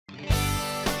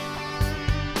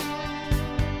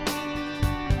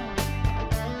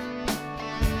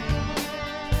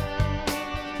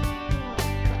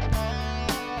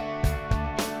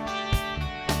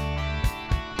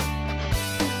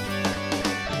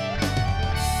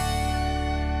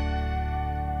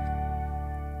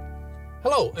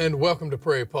Hello and welcome to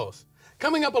Prairie Pulse.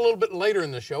 Coming up a little bit later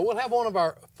in the show, we'll have one of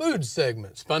our food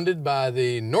segments funded by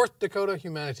the North Dakota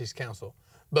Humanities Council.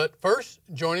 But first,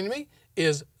 joining me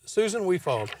is Susan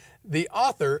Wefald, the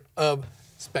author of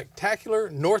Spectacular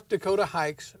North Dakota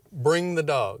Hikes, Bring the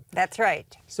Dog. That's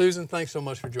right. Susan, thanks so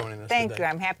much for joining us today. Thank you.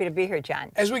 I'm happy to be here,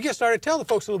 John. As we get started, tell the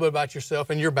folks a little bit about yourself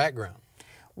and your background.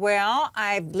 Well,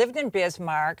 I've lived in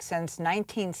Bismarck since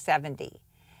 1970,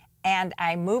 and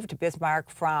I moved to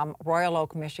Bismarck from Royal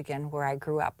Oak, Michigan, where I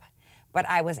grew up. But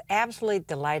I was absolutely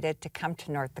delighted to come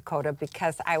to North Dakota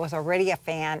because I was already a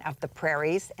fan of the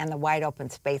prairies and the wide open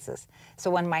spaces.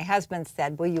 So when my husband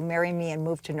said, "Will you marry me and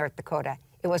move to North Dakota?"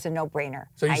 it was a no-brainer.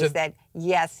 So you said,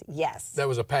 yes, yes. That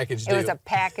was a package deal. It was a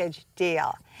package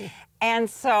deal. And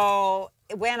so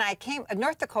when I came,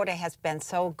 North Dakota has been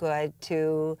so good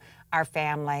to our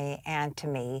family and to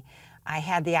me. I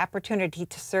had the opportunity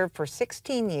to serve for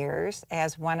 16 years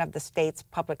as one of the state's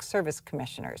public service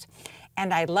commissioners.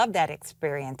 And I loved that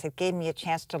experience. It gave me a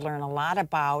chance to learn a lot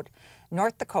about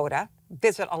North Dakota,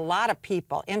 visit a lot of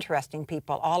people, interesting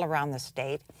people all around the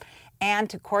state,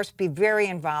 and of course be very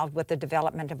involved with the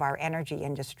development of our energy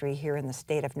industry here in the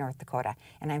state of North Dakota.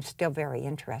 And I'm still very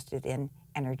interested in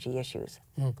energy issues.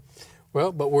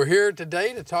 Well, but we're here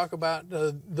today to talk about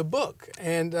the book,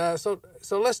 and so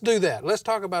let's do that. Let's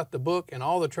talk about the book and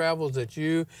all the travels that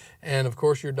you and, of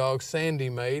course, your dog Sandy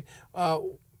made.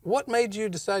 What made you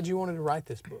decide you wanted to write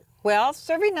this book? Well,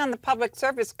 serving on the Public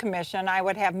Service Commission, I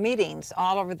would have meetings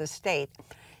all over the state,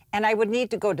 and I would need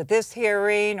to go to this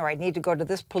hearing, or I'd need to go to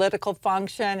this political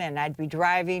function, and I'd be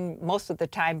driving most of the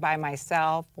time by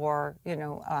myself, or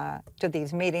to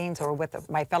these meetings, or with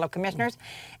my fellow commissioners,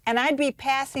 and I'd be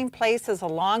passing places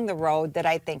along the road that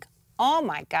I think, oh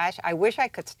my gosh, I wish I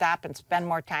could stop and spend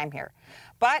more time here.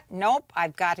 But nope,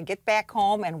 I've got to get back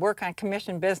home and work on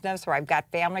commission business, or I've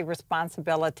got family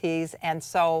responsibilities, and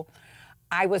so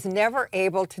I was never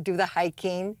able to do the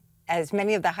hiking, as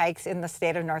many of the hikes in the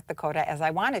state of North Dakota as I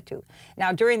wanted to.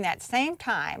 Now, during that same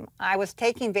time, I was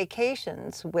taking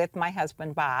vacations with my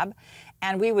husband, Bob,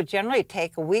 and we would generally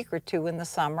take a week or two in the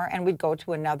summer, and we'd go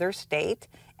to another state,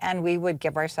 and we would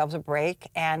give ourselves a break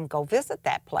and go visit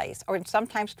that place, or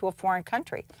sometimes to a foreign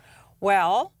country.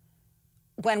 Well,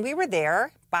 when we were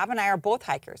there, Bob and I are both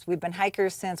hikers. We've been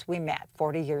hikers since we met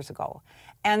 40 years ago.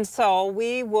 And so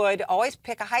we would always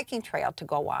pick a hiking trail to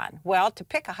go on. Well, to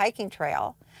pick a hiking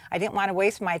trail, I didn't want to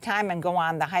waste my time and go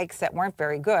on the hikes that weren't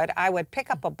very good. I would pick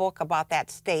up a book about that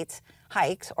state's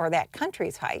hikes or that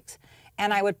country's hikes,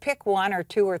 and I would pick one or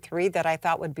two or three that I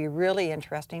thought would be really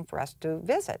interesting for us to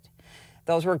visit.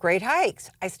 Those were great hikes.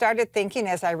 I started thinking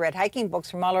as I read hiking books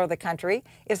from all over the country,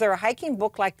 is there a hiking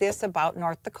book like this about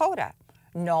North Dakota?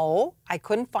 No, I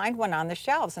couldn't find one on the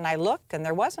shelves, and I looked and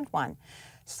there wasn't one.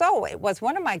 So it was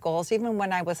one of my goals, even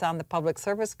when I was on the Public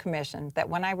Service Commission, that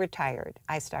when I retired,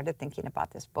 I started thinking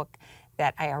about this book,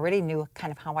 that I already knew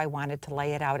kind of how I wanted to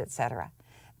lay it out, etc.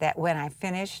 That when I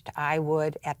finished, I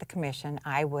would, at the commission,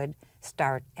 I would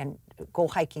start and go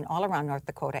hiking all around North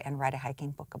Dakota and write a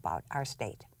hiking book about our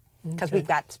state. Because we've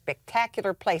got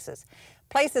spectacular places.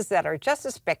 Places that are just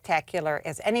as spectacular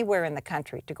as anywhere in the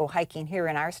country to go hiking here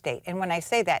in our state. And when I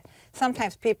say that,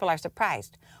 sometimes people are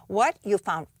surprised. What? You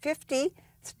found 50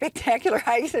 spectacular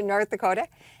hikes in North Dakota?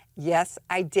 Yes,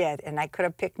 I did, and I could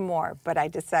have picked more, but I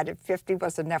decided 50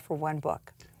 was enough for one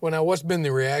book. Well, now, what's been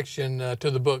the reaction to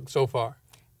the book so far?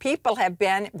 People have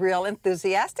been real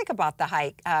enthusiastic about the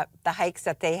hikes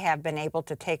that they have been able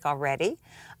to take already.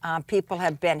 People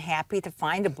have been happy to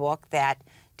find a book that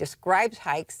describes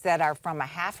hikes that are from a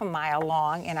half a mile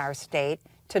long in our state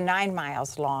to 9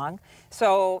 miles long.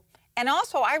 So, and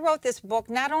also I wrote this book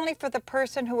not only for the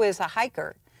person who is a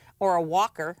hiker or a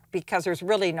walker, because there's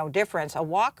really no difference. A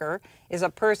walker is a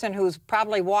person who's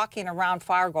probably walking around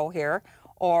Fargo here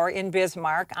or in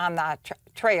Bismarck on the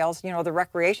trails, the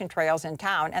recreation trails in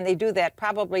town, and they do that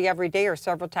probably every day or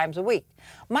several times a week.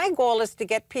 My goal is to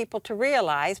get people to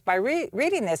realize by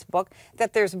reading this book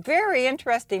that there's very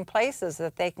interesting places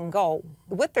that they can go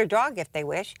with their dog if they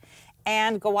wish,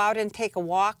 and go out and take a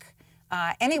walk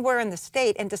anywhere in the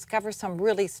state and discover some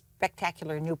really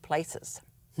spectacular new places.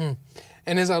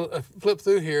 And as I flip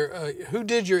through here, who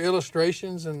did your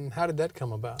illustrations and how did that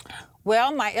come about?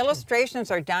 Well, my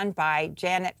illustrations are done by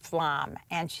Janet Flom,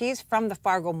 and she's from the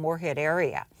Fargo-Moorhead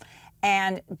area.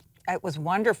 And it was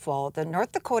wonderful. The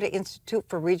North Dakota Institute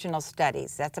for Regional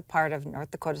Studies, that's a part of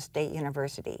North Dakota State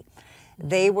University,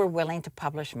 they were willing to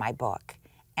publish my book.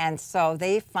 And so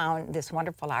they found this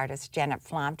wonderful artist, Janet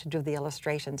Flom, to do the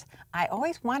illustrations. I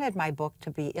always wanted my book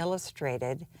to be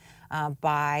illustrated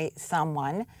by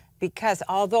someone, because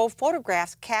although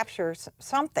photographs capture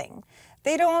something,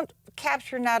 They don't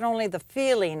capture not only the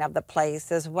feeling of the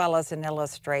place as well as an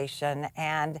illustration.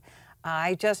 And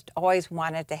I just always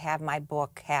wanted to have my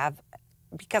book have,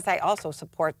 because I also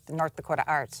support the North Dakota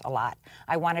arts a lot,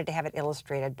 I wanted to have it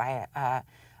illustrated by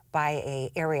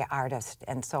a area artist.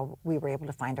 And so we were able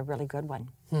to find a really good one.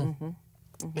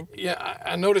 Yeah,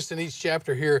 I noticed in each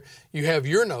chapter here, you have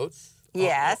your notes.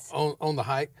 Yes. On the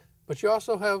hike. But you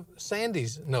also have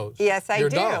Sandy's notes. Yes, I your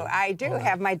do. dog. I do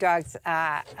have my dog's,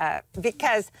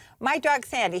 because my dog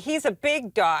Sandy, he's a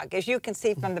big dog, as you can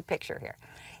see from the picture here.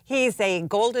 He's a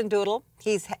golden doodle.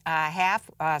 He's half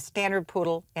standard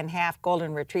poodle and half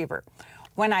golden retriever.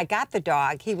 When I got the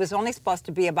dog, he was only supposed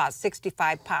to be about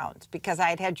 65 pounds because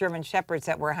I had German Shepherds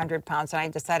that were 100 pounds, and I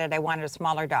decided I wanted a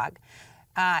smaller dog.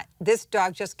 This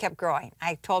dog just kept growing.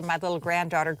 I told my little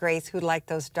granddaughter, Grace, who liked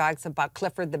those dogs, about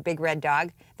Clifford, the big red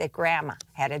dog, that Grandma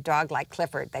had a dog like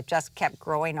Clifford that just kept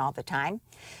growing all the time.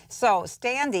 So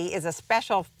Sandy is a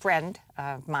special friend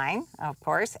of mine, of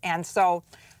course, and so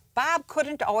Bob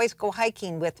couldn't always go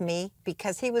hiking with me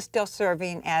because he was still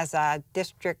serving as a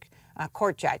district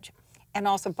court judge. And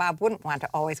also Bob wouldn't want to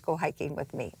always go hiking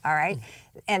with me, all right?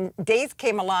 And days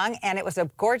came along, and it was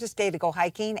a gorgeous day to go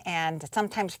hiking, and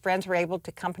sometimes friends were able to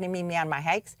accompany me on my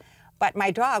hikes, but my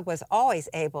dog was always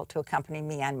able to accompany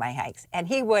me on my hikes. And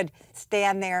he would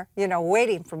stand there, you know,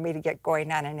 waiting for me to get going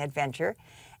on an adventure.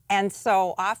 And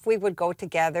so off we would go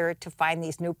together to find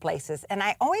these new places, and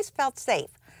I always felt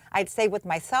safe. I'd say with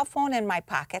my cell phone in my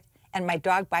pocket and my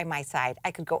dog by my side,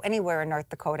 I could go anywhere in North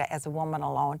Dakota as a woman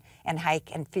alone and hike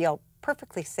and feel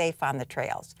perfectly safe on the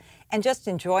trails and just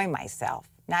enjoy myself,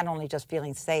 not only just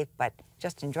feeling safe, but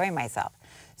just enjoy myself.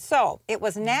 So it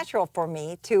was natural for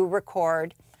me to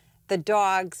record the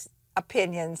dog's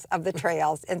opinions of the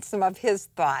trails and some of his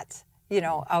thoughts, you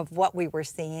know, of what we were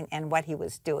seeing and what he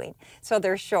was doing. So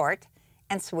they're short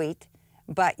and sweet,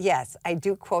 but yes, I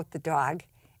do quote the dog.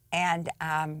 And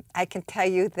I can tell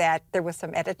you that there was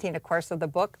some editing, of course, of the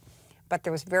book, but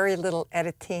there was very little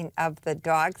editing of the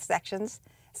dog sections.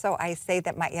 So I say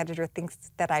that my editor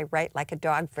thinks that I write like a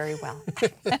dog very well.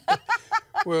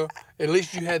 Well, at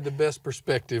least you had the best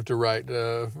perspective to write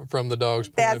from the dog's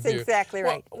point of view. That's exactly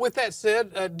right. Well, with that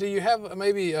said, do you have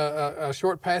maybe a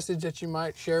short passage that you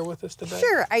might share with us today?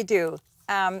 Sure, I do.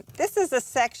 This is a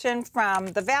section from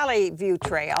the Valley View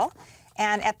Trail.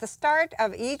 And at the start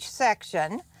of each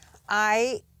section,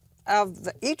 of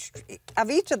each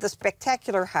of the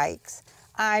spectacular hikes,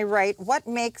 I write what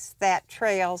makes that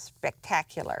trail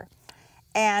spectacular.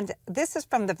 And this is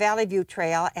from the Valley View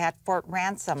Trail at Fort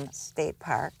Ransom State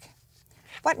Park.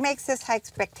 What makes this hike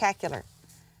spectacular?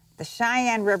 The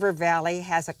Cheyenne River Valley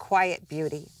has a quiet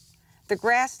beauty. The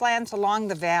grasslands along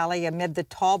the valley amid the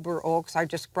tall bur oaks are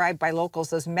described by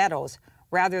locals as meadows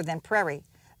rather than prairie.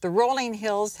 The rolling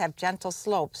hills have gentle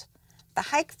slopes. The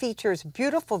hike features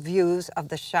beautiful views of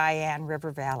the Cheyenne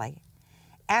River Valley.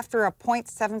 After a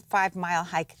 0.75-mile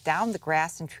hike down the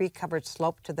grass and tree-covered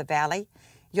slope to the valley,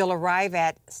 you'll arrive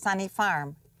at Sunny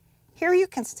Farm. Here you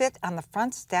can sit on the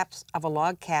front steps of a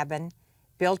log cabin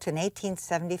built in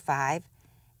 1875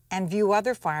 and view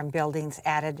other farm buildings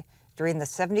added during the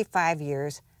 75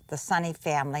 years the Sunny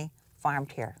family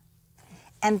farmed here.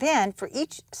 And then for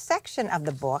each section of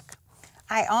the book,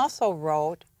 I also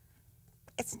wrote,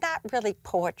 it's not really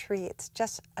poetry, it's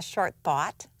just a short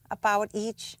thought about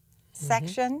each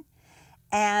section.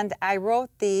 And I wrote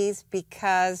these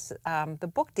because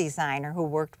the book designer who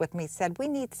worked with me said, we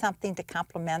need something to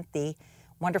complement the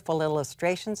wonderful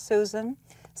illustrations, Susan.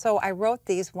 So I wrote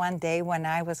these one day when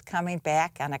I was coming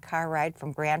back on a car ride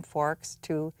from Grand Forks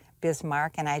to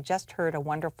Bismarck, and I just heard a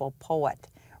wonderful poet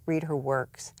read her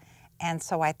works. And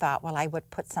so I thought, well, I would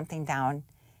put something down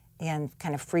in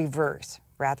kind of free verse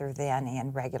rather than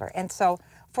in regular. And so,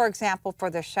 for example, for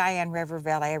the Cheyenne River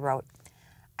Valley, I wrote,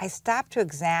 I stopped to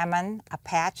examine a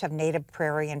patch of native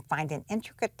prairie and find an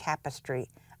intricate tapestry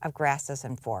of grasses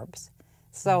and forbs.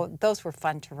 So those were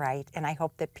fun to write, and I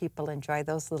hope that people enjoy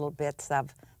those little bits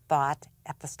of thought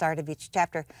at the start of each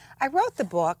chapter. I wrote the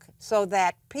book so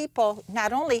that people,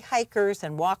 not only hikers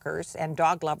and walkers and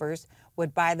dog lovers,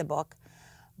 would buy the book,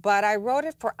 but I wrote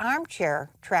it for armchair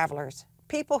travelers,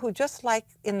 people who just like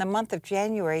in the month of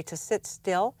January to sit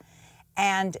still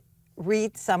and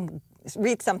read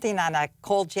something on a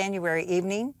cold January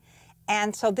evening.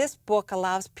 And so this book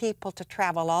allows people to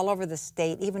travel all over the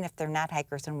state, even if they're not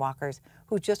hikers and walkers,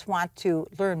 who just want to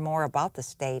learn more about the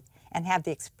state and have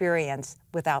the experience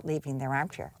without leaving their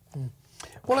armchair.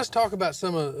 Well, let's talk about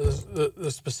some of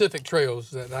the specific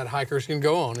trails that hikers can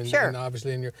go on. And, Sure. And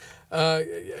obviously in your,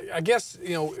 I guess,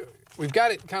 you know, we've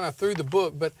got it kind of through the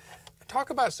book, but talk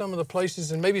about some of the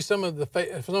places and maybe some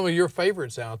of your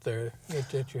favorites out there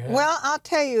that you have. Well, I'll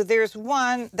tell you, there's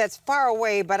one that's far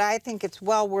away, but I think it's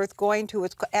well worth going to.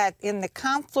 It's in the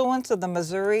confluence of the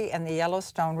Missouri and the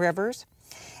Yellowstone rivers.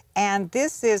 And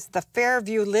this is the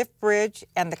Fairview Lift Bridge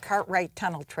and the Cartwright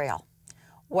Tunnel Trail.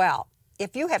 Well,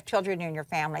 if you have children in your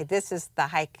family, this is the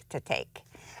hike to take.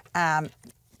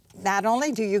 Not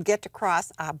only do you get to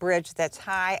cross a bridge that's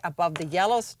high above the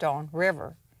Yellowstone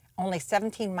River, only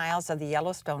 17 miles of the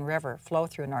Yellowstone River flow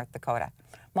through North Dakota.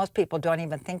 Most people don't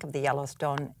even think of the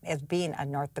Yellowstone as being a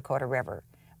North Dakota river,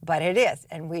 but it is,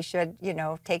 and we should, you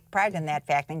know, take pride in that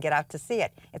fact and get out to see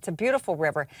it. It's a beautiful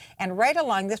river, and right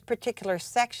along this particular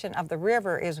section of the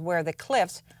river is where the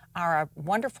cliffs are a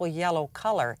wonderful yellow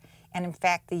color, and in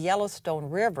fact, the Yellowstone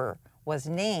River was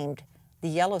named the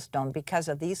Yellowstone because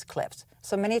of these cliffs.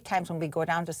 So many times when we go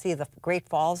down to see the Great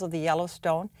Falls of the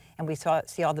Yellowstone and we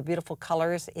see all the beautiful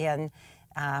colors in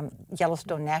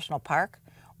Yellowstone National Park,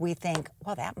 we think,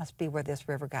 well, that must be where this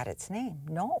river got its name.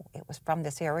 No, it was from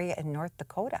this area in North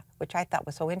Dakota, which I thought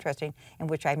was so interesting and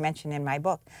which I mentioned in my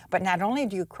book. But not only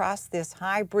do you cross this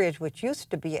high bridge, which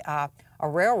used to be a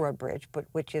railroad bridge, but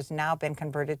which has now been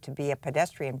converted to be a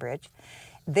pedestrian bridge,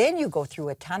 then you go through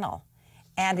a tunnel.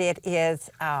 And it is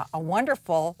a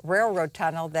wonderful railroad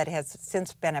tunnel that has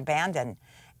since been abandoned.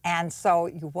 And so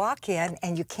you walk in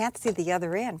and you can't see the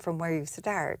other end from where you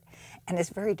start. And it's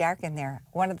very dark in there.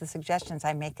 One of the suggestions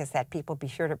I make is that people be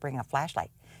sure to bring a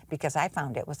flashlight, because I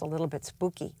found it was a little bit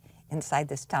spooky inside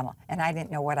this tunnel. And I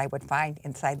didn't know what I would find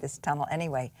inside this tunnel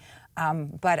anyway.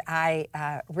 But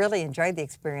I really enjoyed the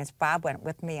experience. Bob went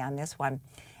with me on this one.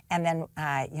 And then,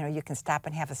 you know, you can stop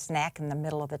and have a snack in the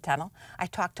middle of the tunnel. I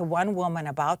talked to one woman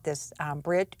about this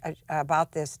bridge,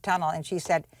 about this tunnel, and she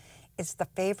said it's the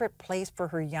favorite place for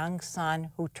her young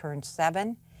son who turned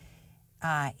 7.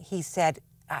 He said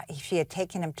she had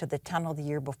taken him to the tunnel the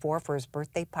year before for his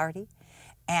birthday party,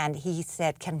 and he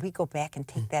said, can we go back and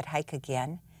take that hike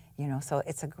again? You know, so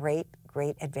it's a great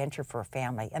adventure for a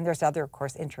family. And there's other, of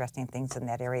course, interesting things in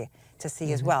that area to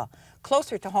see as well.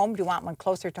 Closer to home, do you want one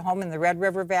closer to home in the Red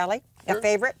River Valley? Sure, A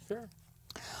favorite? Sure.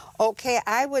 Okay,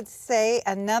 I would say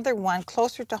another one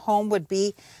closer to home would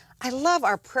be, I love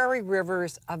our prairie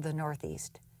rivers of the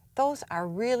Northeast. Those are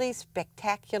really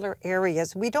spectacular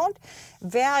areas. We don't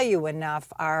value enough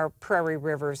our prairie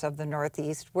rivers of the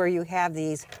Northeast, where you have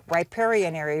these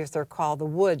riparian areas, they're called the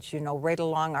woods, you know, right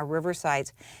along our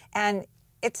riversides. And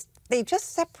they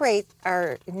just separate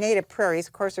our native prairies.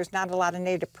 Of course, there's not a lot of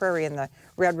native prairie in the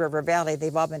Red River Valley.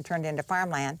 They've all been turned into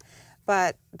farmland.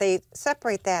 But they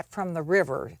separate that from the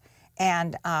river.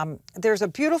 And there's a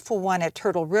beautiful one at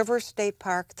Turtle River State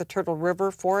Park, the Turtle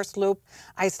River Forest Loop,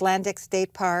 Icelandic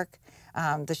State Park,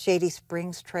 the Shady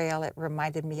Springs Trail. It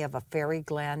reminded me of a fairy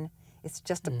glen. It's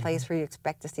just a place where you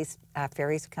expect to see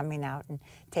fairies coming out and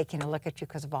taking a look at you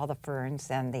because of all the ferns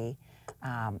and the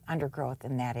undergrowth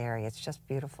in that area. It's just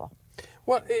beautiful.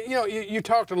 Well, you know, you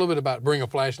talked a little bit about bring a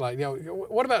flashlight. You know,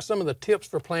 what about some of the tips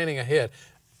for planning ahead?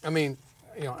 I mean,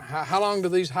 you know, how long do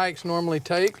these hikes normally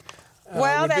take?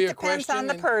 Well, that depends on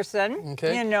the person.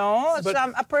 Okay. You know,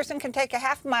 a person can take a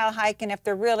half-mile hike, and if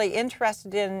they're really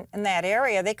interested in that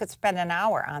area, they could spend an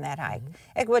hour on that hike.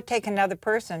 It would take another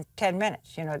person 10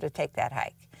 minutes, you know, to take that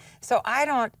hike. So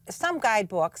some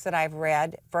guidebooks that I've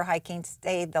read for hiking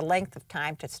say the length of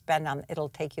time to spend it'll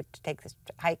take you to take this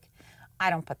hike. I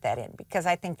don't put that in because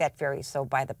I think that varies so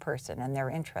by the person and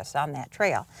their interests on that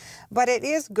trail. But it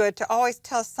is good to always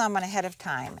tell someone ahead of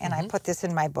time, and I put this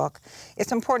in my book.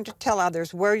 It's important to tell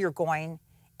others where you're going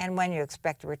and when you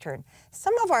expect to return.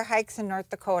 Some of our hikes in North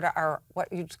Dakota are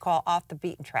what you'd call off the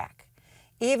beaten track.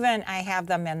 Even I have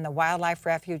them in the wildlife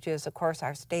refuges, of course,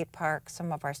 our state parks.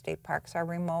 Some of our state parks are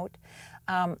remote.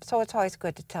 So it's always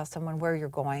good to tell someone where you're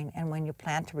going and when you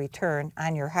plan to return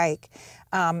on your hike.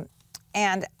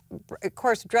 And of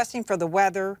course, dressing for the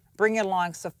weather, bring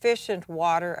along sufficient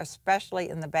water, especially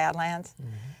in the Badlands.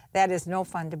 That is no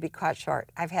fun to be caught short.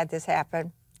 I've had this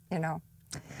happen, you know.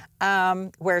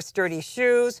 Wear sturdy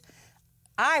shoes.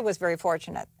 I was very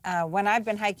fortunate. When I've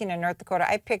been hiking in North Dakota,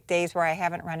 I pick days where I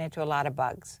haven't run into a lot of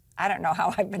bugs. I don't know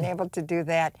how I've been able to do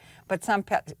that, but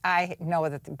I know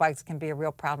that the bugs can be a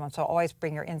real problem, so always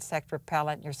bring your insect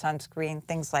repellent, your sunscreen,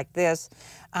 things like this.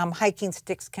 Hiking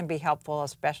sticks can be helpful,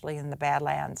 especially in the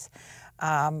Badlands.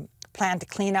 Plan to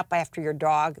clean up after your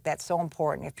dog. That's so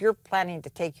important. If you're planning to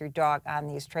take your dog on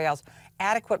these trails,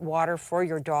 adequate water for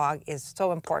your dog is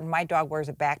so important. My dog wears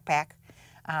a backpack.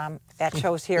 That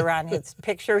shows here on his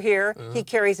picture here. He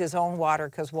carries his own water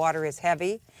because water is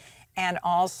heavy. And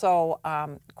also,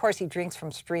 of course, he drinks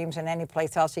from streams and any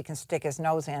place else he can stick his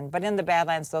nose in. But in the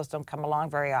Badlands, those don't come along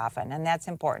very often, and that's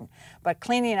important. But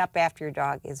cleaning up after your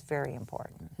dog is very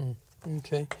important.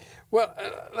 Okay. Well,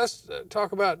 let's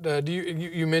talk about,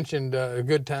 you mentioned a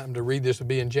good time to read this would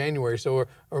be in January. So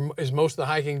or is most of the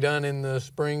hiking done in the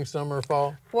spring, summer,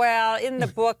 fall? Well, in the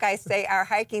book, I say our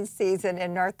hiking season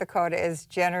in North Dakota is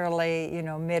generally, you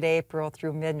know, mid-April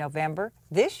through mid-November.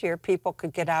 This year, people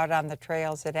could get out on the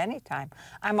trails at any time.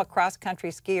 I'm a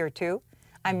cross-country skier, too.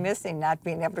 I'm missing not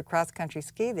being able to cross-country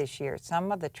ski this year.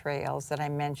 Some of the trails that I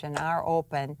mentioned are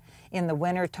open in the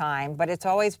winter time, but it's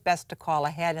always best to call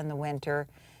ahead in the winter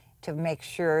to make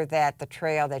sure that the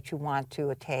trail that you want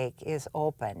to take is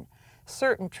open.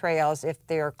 Certain trails, if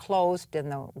they're closed in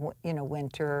the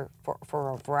winter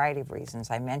for a variety of reasons,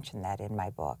 I mentioned that in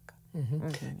my book.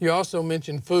 You also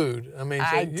mentioned food. I mean, so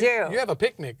I do. You have a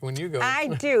picnic when you go. I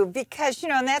do, because, you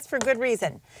know, and that's for good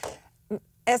reason.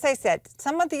 As I said,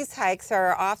 some of these hikes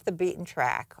are off the beaten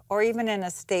track, or even in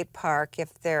a state park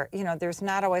if they're, you know, there's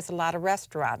not always a lot of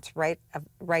restaurants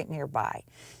right nearby.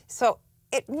 So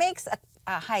it makes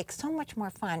a hike so much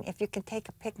more fun if you can take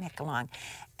a picnic along.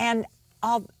 And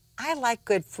I like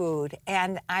good food,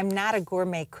 and I'm not a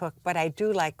gourmet cook, but I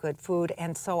do like good food,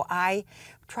 and so I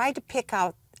tried to pick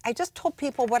out, I just told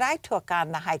people what I took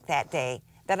on the hike that day,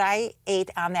 that I ate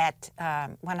on that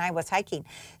when I was hiking.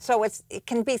 So it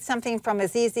can be something from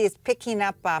as easy as picking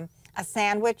up a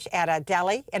sandwich at a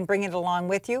deli and bringing it along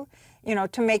with you, you know,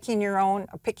 to making your own,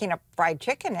 picking up fried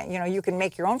chicken. You know, you can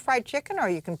make your own fried chicken, or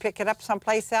you can pick it up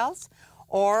someplace else,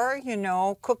 or, you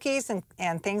know, cookies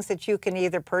and things that you can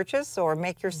either purchase or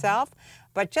make yourself.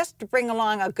 But just to bring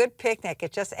along a good picnic,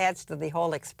 it just adds to the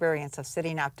whole experience of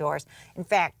sitting outdoors. In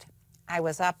fact, I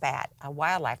was up at a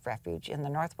wildlife refuge in the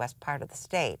northwest part of the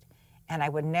state, and I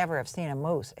would never have seen a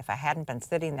moose if I hadn't been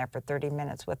sitting there for 30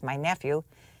 minutes with my nephew,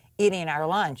 eating our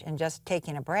lunch and just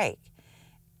taking a break.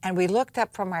 And we looked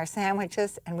up from our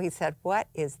sandwiches and we said, "What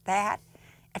is that?"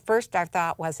 At first our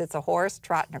thought was it's a horse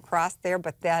trotting across there,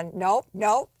 but then nope.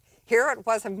 Here it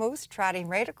was, a moose trotting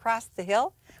right across the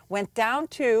hill, went down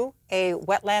to a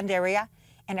wetland area,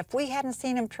 and if we hadn't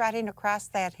seen him trotting across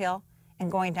that hill and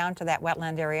going down to that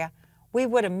wetland area, we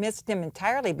would have missed him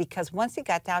entirely, because once he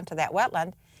got down to that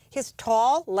wetland, his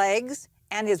tall legs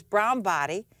and his brown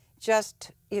body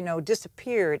just, you know,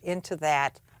 disappeared into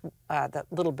that, the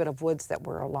little bit of woods that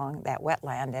were along that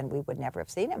wetland, and we would never have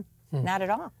seen him. Not at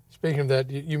all. Speaking of that,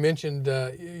 you mentioned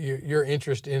your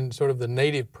interest in sort of the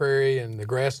native prairie and the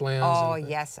grasslands. Oh,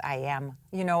 yes, I am.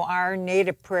 You know, our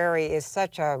native prairie is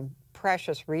such a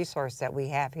precious resource that we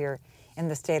have here in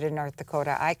the state of North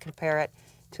Dakota. I compare it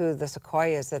to the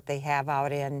sequoias that they have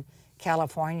out in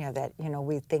California that, you know,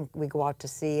 we think we go out to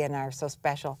see and are so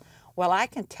special. Well, I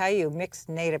can tell you, mixed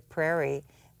native prairie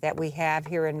that we have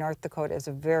here in North Dakota is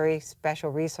a very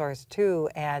special resource too,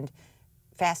 and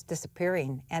fast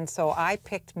disappearing. And so I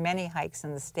picked many hikes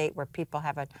in the state where people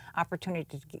have an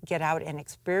opportunity to get out and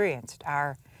experience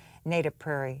our native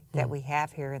prairie that we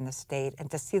have here in the state, and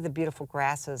to see the beautiful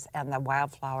grasses and the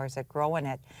wildflowers that grow in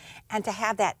it, and to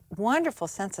have that wonderful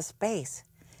sense of space.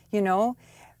 You know,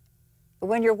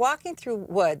 when you're walking through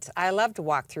woods, I love to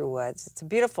walk through woods. It's a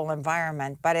beautiful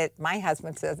environment, but my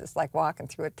husband says it's like walking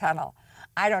through a tunnel.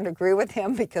 I don't agree with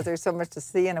him because there's so much to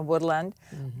see in a woodland,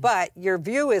 but your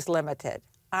view is limited.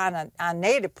 On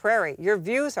native prairie, your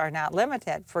views are not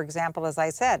limited. For example, as I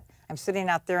said, I'm sitting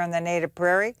out there in the native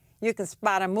prairie. You can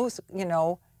spot a moose, you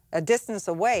know, a distance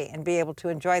away and be able to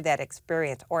enjoy that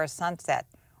experience, or a sunset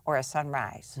or a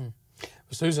sunrise.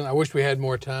 Susan, I wish we had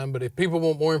more time, but if people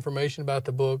want more information about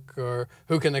the book, or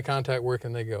who can they contact, where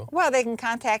can they go? Well, they can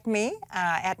contact me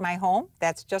at my home.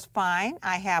 That's just fine.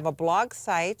 I have a blog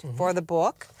site for the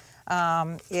book.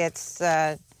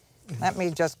 Let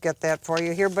me just get that for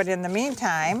you here, but in the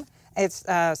meantime, it's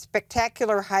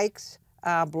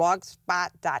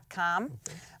spectacularhikes.blogspot.com.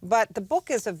 But the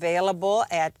book is available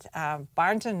at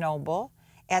Barnes & Noble,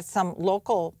 at some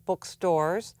local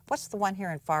bookstores. What's the one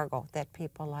here in Fargo that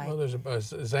people like? Well, there's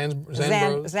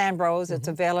Zanbro's. Zanbro's. It's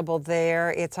available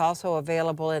there. It's also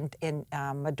available in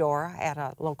Medora at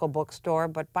a local bookstore.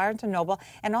 But Barnes & Noble,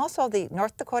 and also the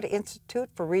North Dakota Institute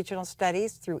for Regional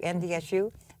Studies through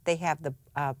NDSU, they have the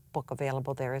book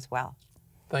available there as well.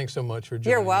 Thanks so much for joining us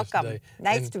today. You're welcome.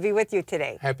 Nice to be with you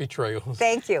today. Happy trails.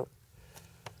 Thank you.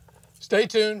 Stay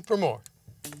tuned for more.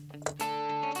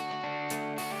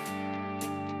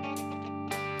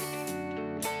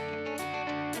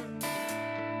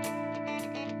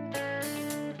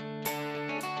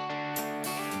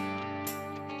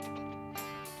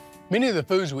 Many of the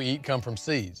foods we eat come from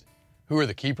seeds. Who are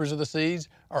the keepers of the seeds?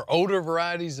 Are older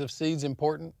varieties of seeds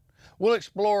important? We'll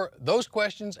explore those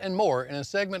questions and more in a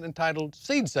segment entitled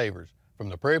Seed Savers from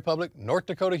the Prairie Public North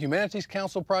Dakota Humanities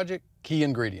Council project, Key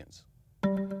Ingredients.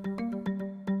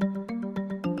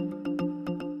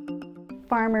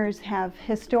 Farmers have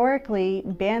historically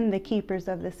been the keepers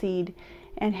of the seed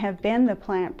and have been the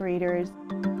plant breeders.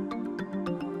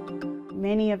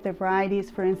 Many of the varieties,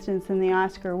 for instance, in the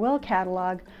Oscar Will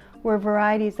catalog, were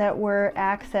varieties that were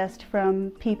accessed from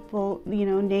people,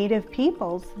 native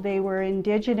peoples. They were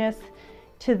indigenous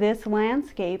to this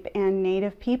landscape, and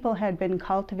native people had been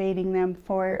cultivating them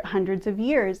for hundreds of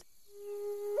years.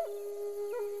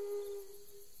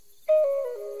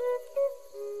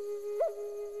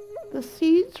 The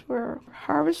seeds were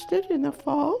harvested in the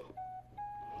fall,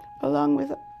 along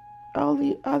with all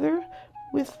the other,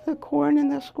 with the corn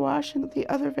and the squash and the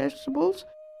other vegetables.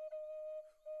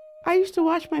 I used to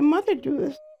watch my mother do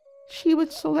this. She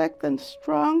would select the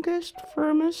strongest,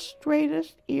 firmest,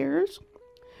 straightest ears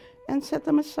and set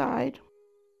them aside.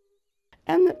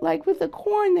 And like with the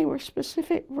corn, they were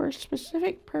specific for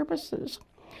specific purposes.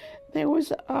 There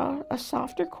was a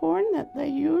softer corn that they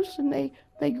used and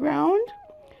they ground.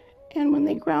 And when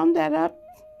they ground that up,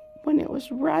 when it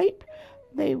was ripe,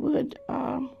 they would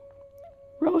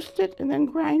roast it and then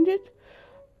grind it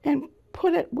and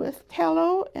put it with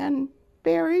tallow and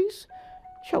berries,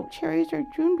 choke cherries or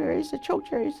June berries. The choke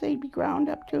cherries they'd be ground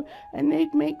up to, and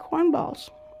they'd make corn balls.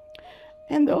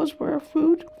 And those were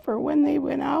food for when they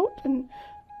went out and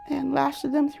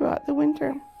lasted them throughout the winter.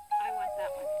 I want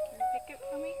that one. Can you pick it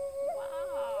for me?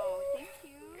 Wow, thank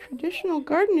you. Traditional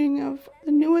gardening of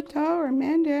the Nuata or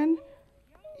Mandan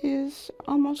is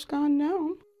almost gone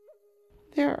now.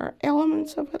 There are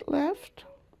elements of it left,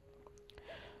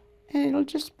 and it'll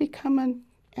just become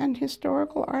an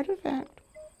historical artifact.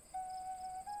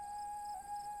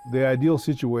 The ideal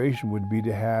situation would be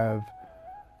to have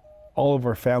all of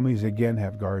our families again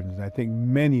have gardens. I think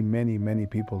many, many, many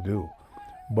people do.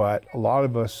 But a lot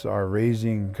of us are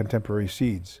raising contemporary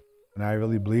seeds. And I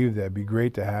really believe that it'd be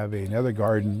great to have another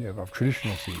garden of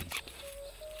traditional seeds.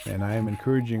 And I am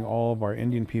encouraging all of our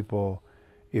Indian people,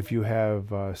 if you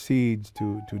have seeds,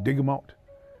 to dig them out.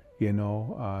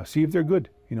 See if they're good.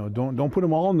 Don't put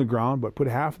them all in the ground, but put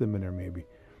half of them in there maybe.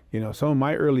 Some of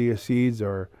my earliest seeds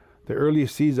the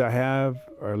earliest seeds I have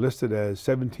are listed as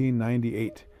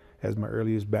 1798 as my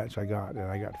earliest batch I got, and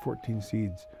I got 14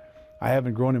 seeds. I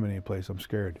haven't grown them in any place, I'm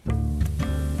scared.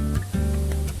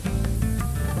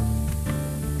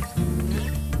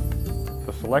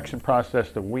 The selection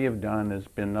process that we have done has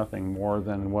been nothing more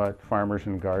than what farmers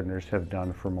and gardeners have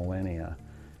done for millennia,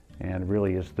 and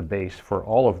really is the base for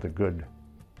all of the good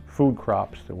food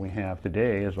crops that we have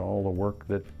today, is all the work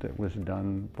that was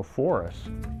done before us.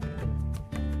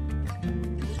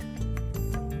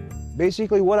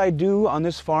 Basically what I do on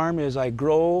this farm is I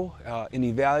grow and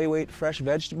evaluate fresh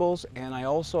vegetables, and I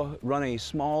also run a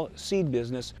small seed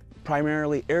business,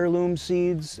 primarily heirloom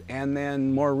seeds, and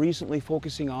then more recently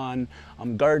focusing on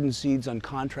garden seeds on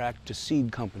contract to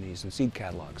seed companies and seed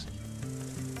catalogs.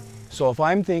 So if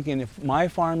I'm thinking, if my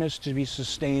farm is to be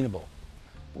sustainable,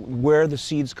 where the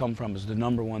seeds come from is the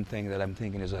number one thing that I'm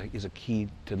thinking is a key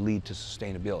to lead to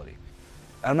sustainability.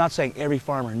 I'm not saying every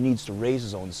farmer needs to raise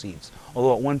his own seeds,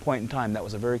 although at one point in time that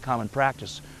was a very common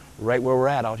practice right where we're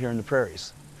at out here in the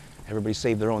prairies. Everybody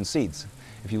saved their own seeds.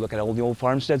 If you look at all the old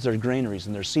farmsteads, there's granaries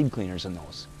and there's seed cleaners in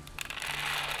those.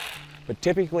 But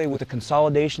typically with the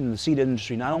consolidation in the seed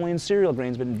industry, not only in cereal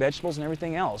grains but in vegetables and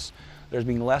everything else, there's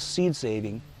been less seed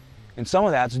saving, and some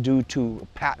of that's due to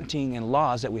patenting and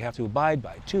laws that we have to abide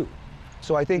by too.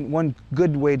 So I think one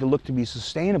good way to look to be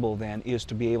sustainable then is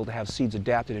to be able to have seeds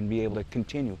adapted and be able to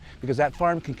continue, because that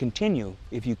farm can continue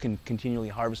if you can continually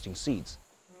harvesting seeds.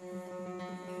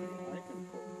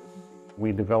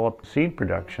 We developed seed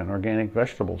production, organic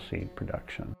vegetable seed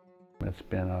production. It's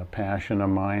been a passion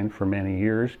of mine for many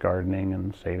years, gardening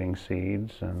and saving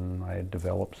seeds, and I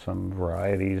developed some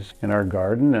varieties in our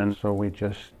garden, and so we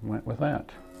just went with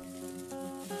that.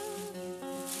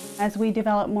 As we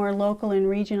develop more local and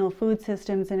regional food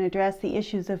systems and address the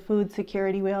issues of food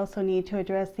security, we also need to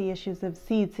address the issues of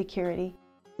seed security.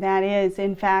 That is,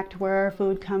 in fact, where our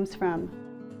food comes from.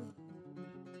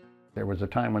 There was a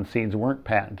time when seeds weren't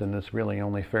patented, and it's really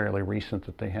only fairly recent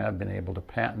that they have been able to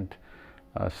patent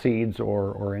seeds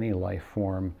or any life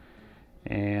form.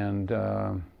 And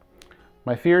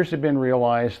my fears have been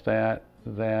realized that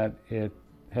it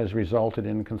has resulted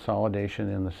in consolidation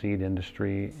in the seed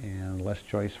industry and less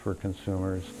choice for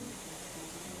consumers.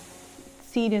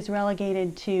 Seed is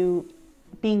relegated to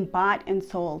being bought and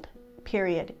sold.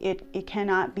 period. It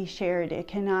cannot be shared, it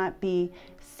cannot be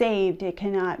saved, it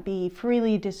cannot be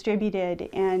freely distributed,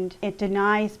 and it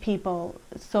denies people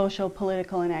social,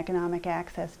 political, and economic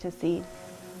access to seed.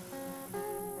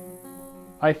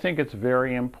 I think it's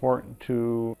very important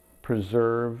to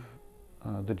preserve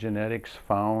the genetics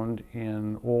found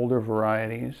in older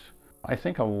varieties. I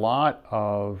think a lot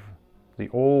of the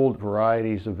old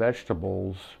varieties of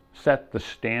vegetables set the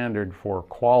standard for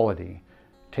quality,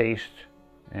 taste,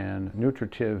 and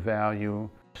nutritive value,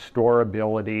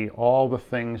 storability, all the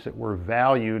things that were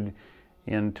valued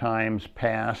in times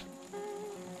past.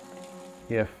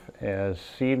 If, as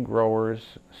seed growers,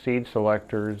 seed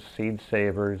selectors, seed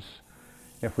savers,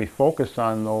 if we focus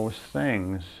on those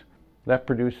things, that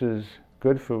produces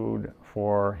good food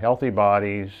for healthy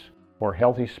bodies, for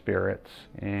healthy spirits,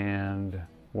 and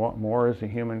what more as a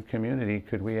human community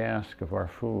could we ask of our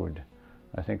food?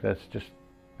 I think that's just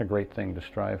a great thing to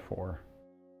strive for.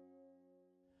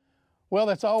 Well,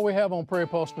 that's all we have on Prairie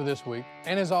Pulse for this week.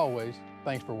 And as always,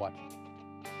 thanks for watching.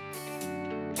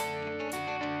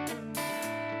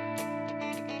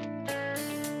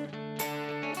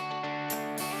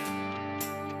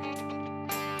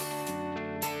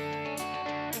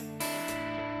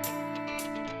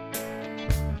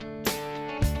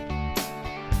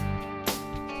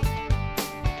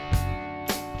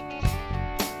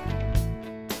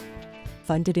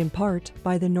 Funded in part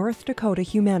by the North Dakota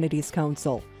Humanities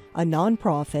Council, a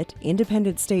nonprofit,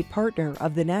 independent state partner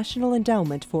of the National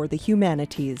Endowment for the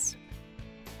Humanities,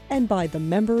 and by the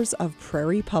members of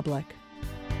Prairie Public.